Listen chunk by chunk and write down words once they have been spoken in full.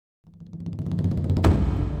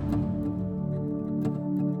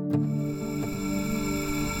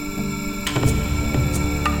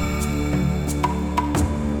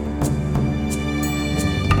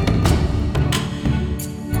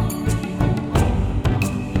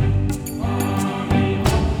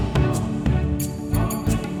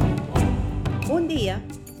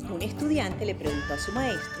le preguntó a su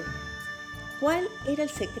maestro cuál era el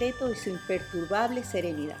secreto de su imperturbable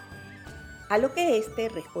serenidad, a lo que éste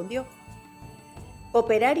respondió: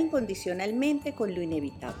 cooperar incondicionalmente con lo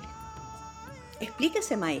inevitable.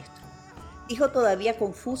 Explíquese, maestro, dijo todavía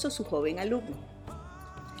confuso su joven alumno.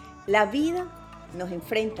 La vida nos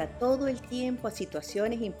enfrenta todo el tiempo a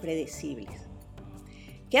situaciones impredecibles,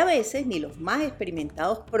 que a veces ni los más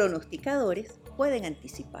experimentados pronosticadores pueden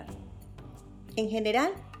anticipar. En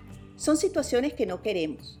general, son situaciones que no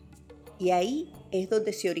queremos, y ahí es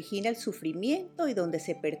donde se origina el sufrimiento y donde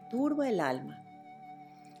se perturba el alma.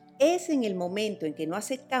 Es en el momento en que no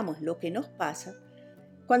aceptamos lo que nos pasa,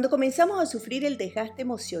 cuando comenzamos a sufrir el desgaste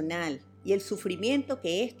emocional y el sufrimiento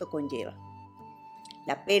que esto conlleva.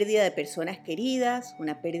 La pérdida de personas queridas,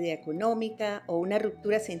 una pérdida económica o una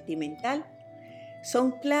ruptura sentimental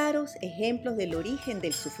son claros ejemplos del origen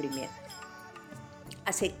del sufrimiento.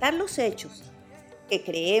 Aceptar los hechos que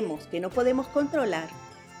creemos que no podemos controlar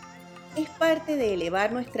es parte de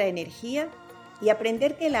elevar nuestra energía y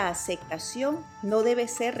aprender que la aceptación no debe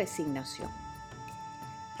ser resignación.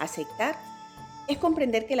 Aceptar es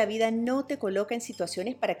comprender que la vida no te coloca en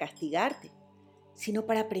situaciones para castigarte, sino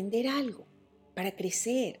para aprender algo, para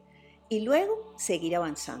crecer y luego seguir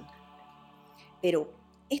avanzando. Pero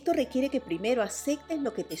esto requiere que primero aceptes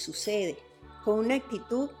lo que te sucede con una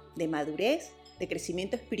actitud de madurez, de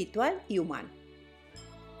crecimiento espiritual y humano.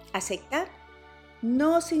 Aceptar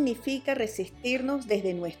no significa resistirnos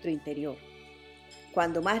desde nuestro interior.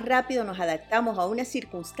 Cuando más rápido nos adaptamos a una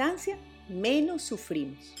circunstancia, menos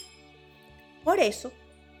sufrimos. Por eso,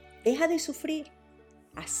 deja de sufrir,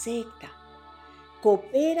 acepta,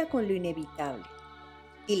 coopera con lo inevitable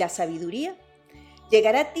y la sabiduría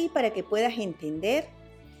llegará a ti para que puedas entender,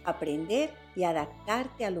 aprender y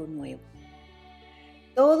adaptarte a lo nuevo.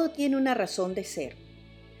 Todo tiene una razón de ser.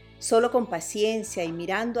 Solo con paciencia y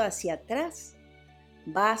mirando hacia atrás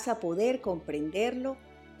vas a poder comprenderlo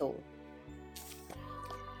todo.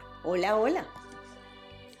 Hola,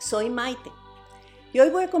 soy Maite y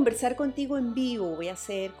hoy voy a conversar contigo en vivo. Voy a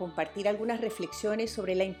compartir algunas reflexiones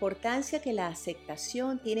sobre la importancia que la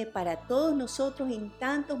aceptación tiene para todos nosotros en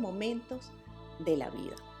tantos momentos de la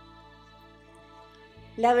vida.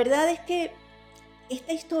 La verdad es que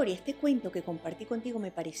esta historia, este cuento que compartí contigo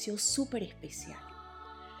me pareció súper especial,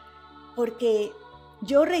 porque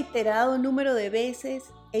yo reiterado número de veces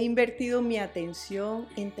he invertido mi atención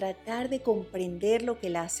en tratar de comprender lo que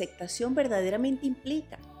la aceptación verdaderamente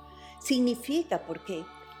implica. Significa, porque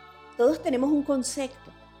todos tenemos un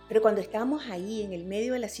concepto, pero cuando estamos ahí en el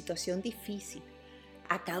medio de la situación difícil,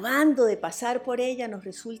 acabando de pasar por ella, nos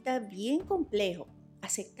resulta bien complejo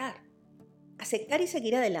aceptar y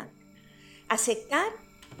seguir adelante. Aceptar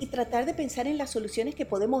y tratar de pensar en las soluciones que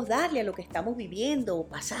podemos darle a lo que estamos viviendo o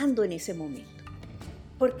pasando en ese momento.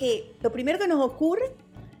 Porque lo primero que nos ocurre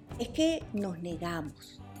es que nos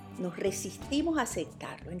negamos, nos resistimos a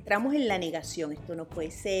aceptarlo, entramos en la negación. Esto no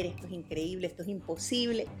puede ser, esto es increíble, esto es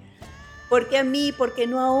imposible. ¿Por qué a mí? ¿Por qué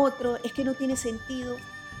no a otro? Es que no tiene sentido.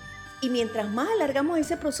 Y mientras más alargamos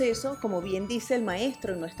ese proceso, como bien dice el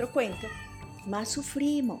maestro en nuestro cuento, más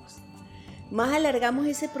sufrimos. Más alargamos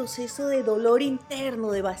ese proceso de dolor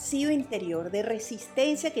interno, de vacío interior, de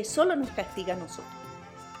resistencia que solo nos castiga a nosotros.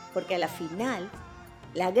 Porque a la final,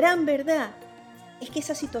 la gran verdad es que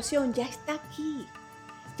esa situación ya está aquí,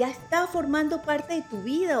 ya está formando parte de tu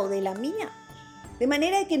vida o de la mía, de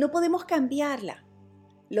manera de que no podemos cambiarla.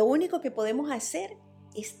 Lo único que podemos hacer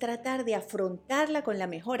es tratar de afrontarla con la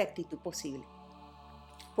mejor actitud posible.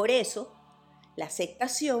 Por eso, la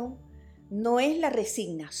aceptación no es la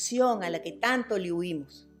resignación a la que tanto le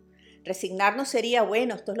huimos. Resignarnos sería,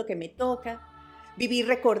 bueno, esto es lo que me toca, vivir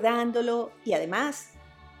recordándolo y además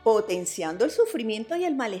potenciando el sufrimiento y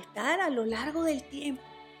el malestar a lo largo del tiempo,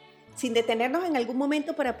 sin detenernos en algún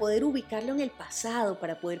momento para poder ubicarlo en el pasado,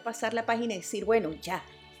 para poder pasar la página y decir, bueno, ya,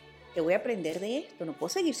 ¿qué voy a aprender de esto? No puedo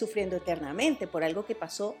seguir sufriendo eternamente por algo que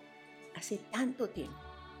pasó hace tanto tiempo.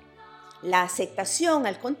 La aceptación,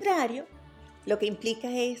 al contrario, lo que implica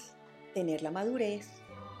es tener la madurez,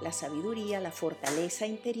 la sabiduría, la fortaleza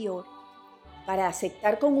interior para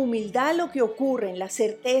aceptar con humildad lo que ocurre, en la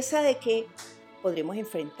certeza de que podremos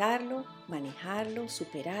enfrentarlo, manejarlo,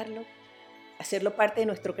 superarlo, hacerlo parte de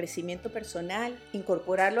nuestro crecimiento personal,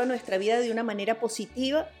 incorporarlo a nuestra vida de una manera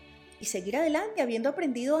positiva y seguir adelante habiendo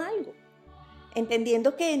aprendido algo,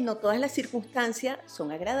 entendiendo que no todas las circunstancias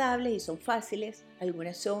son agradables y son fáciles,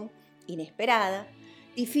 algunas son inesperadas,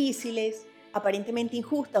 difíciles, aparentemente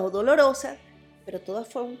injustas o dolorosas, pero todas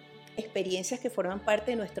son experiencias que forman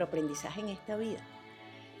parte de nuestro aprendizaje en esta vida.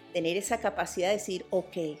 Tener esa capacidad de decir,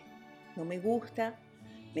 ok, no me gusta,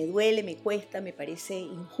 me duele, me cuesta, me parece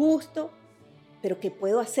injusto, pero qué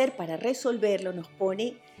puedo hacer para resolverlo, nos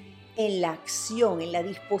pone en la acción, en la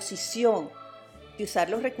disposición de usar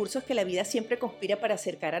los recursos que la vida siempre conspira para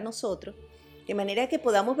acercar a nosotros, de manera que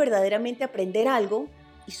podamos verdaderamente aprender algo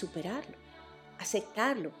y superarlo,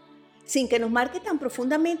 aceptarlo, sin que nos marque tan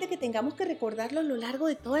profundamente que tengamos que recordarlo a lo largo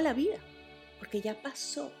de toda la vida, porque ya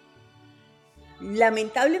pasó.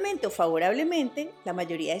 Lamentablemente o favorablemente, la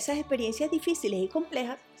mayoría de esas experiencias difíciles y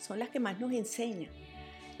complejas son las que más nos enseñan,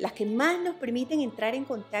 las que más nos permiten entrar en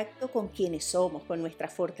contacto con quienes somos, con nuestra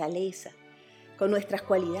fortaleza, con nuestras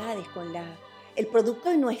cualidades, con el producto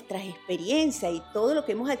de nuestras experiencias y todo lo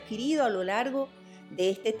que hemos adquirido a lo largo de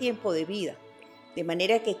este tiempo de vida. De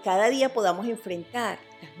manera que cada día podamos enfrentar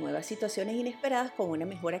las nuevas situaciones inesperadas con una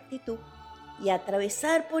mejor actitud y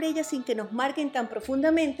atravesar por ellas sin que nos marquen tan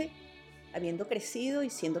profundamente, habiendo crecido y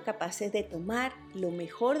siendo capaces de tomar lo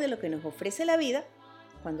mejor de lo que nos ofrece la vida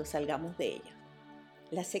cuando salgamos de ella.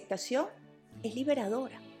 La aceptación es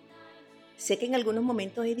liberadora. Sé que en algunos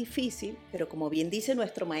momentos es difícil, pero como bien dice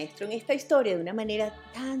nuestro maestro en esta historia, de una manera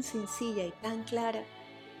tan sencilla y tan clara,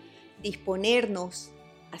 disponernos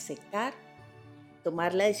a aceptar,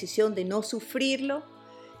 tomar la decisión de no sufrirlo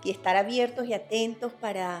y estar abiertos y atentos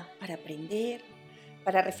para aprender,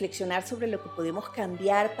 para reflexionar sobre lo que podemos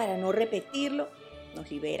cambiar para no repetirlo, nos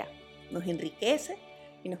libera, nos enriquece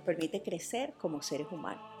y nos permite crecer como seres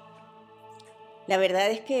humanos. La verdad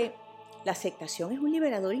es que la aceptación es un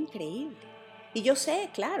liberador increíble. Y yo sé,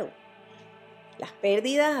 claro, las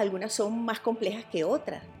pérdidas algunas son más complejas que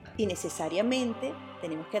otras y necesariamente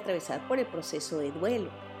tenemos que atravesar por el proceso de duelo.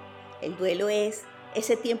 El duelo es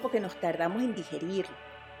ese tiempo que nos tardamos en digerirlo,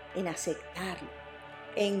 en aceptarlo,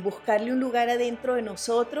 en buscarle un lugar adentro de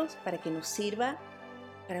nosotros para que nos sirva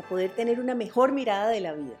para poder tener una mejor mirada de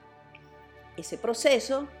la vida. Ese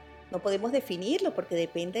proceso no podemos definirlo porque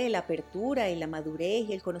depende de la apertura y la madurez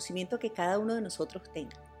y el conocimiento que cada uno de nosotros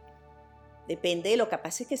tenga. Depende de lo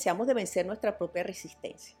capaces que seamos de vencer nuestra propia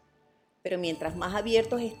resistencia. Pero mientras más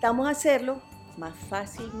abiertos estamos a hacerlo, más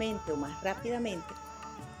fácilmente o más rápidamente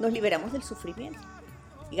nos liberamos del sufrimiento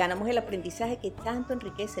y ganamos el aprendizaje que tanto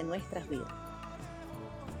enriquece nuestras vidas.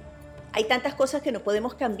 Hay tantas cosas que no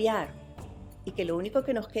podemos cambiar y que lo único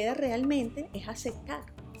que nos queda realmente es aceptar.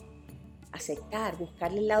 Aceptar,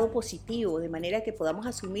 buscarle el lado positivo de manera que podamos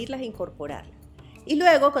asumirlas e incorporarlas. Y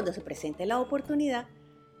luego, cuando se presente la oportunidad,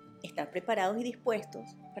 estar preparados y dispuestos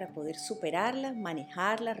para poder superarlas,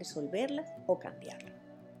 manejarlas, resolverlas o cambiarlas.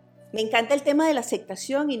 Me encanta el tema de la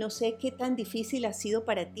aceptación y no sé qué tan difícil ha sido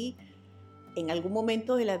para ti en algún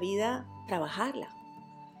momento de la vida trabajarla.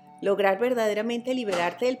 Lograr verdaderamente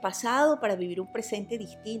liberarte del pasado para vivir un presente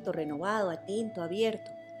distinto, renovado, atento, abierto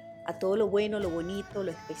a todo lo bueno, lo bonito,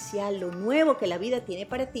 lo especial, lo nuevo que la vida tiene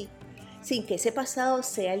para ti, sin que ese pasado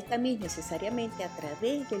sea el tamiz necesariamente a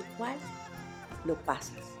través del cual lo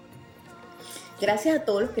pasas. Gracias a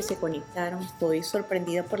todos los que se conectaron, estoy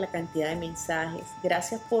sorprendida por la cantidad de mensajes.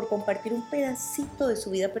 Gracias por compartir un pedacito de su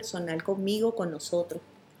vida personal conmigo, con nosotros.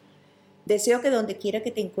 Deseo que donde quiera que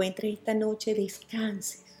te encuentres esta noche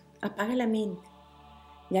descanses, apaga la mente,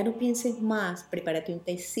 ya no pienses más, prepárate un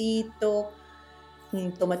tecito,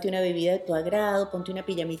 tómate una bebida de tu agrado, ponte una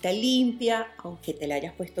pijamita limpia, aunque te la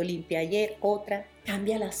hayas puesto limpia ayer, otra,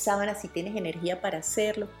 cambia las sábanas si tienes energía para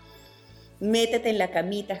hacerlo. Métete en la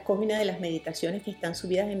camita, escoge una de las meditaciones que están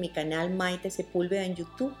subidas en mi canal Maite Sepúlveda en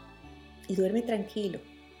YouTube y duerme tranquilo,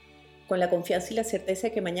 con la confianza y la certeza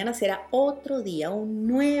de que mañana será otro día, un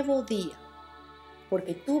nuevo día,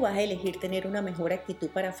 porque tú vas a elegir tener una mejor actitud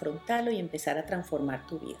para afrontarlo y empezar a transformar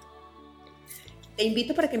tu vida. Te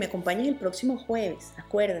invito para que me acompañes el próximo jueves,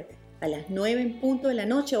 acuérdate, a las 9 en punto de la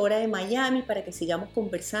noche, hora de Miami, para que sigamos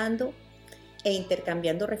conversando e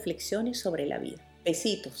intercambiando reflexiones sobre la vida.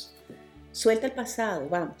 Besitos. Suelta el pasado,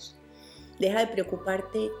 vamos. Deja de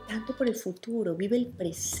preocuparte tanto por el futuro, vive el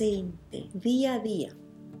presente, día a día.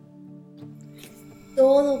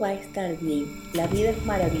 Todo va a estar bien, la vida es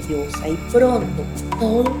maravillosa y pronto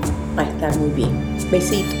todo va a estar muy bien.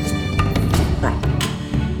 Besitos.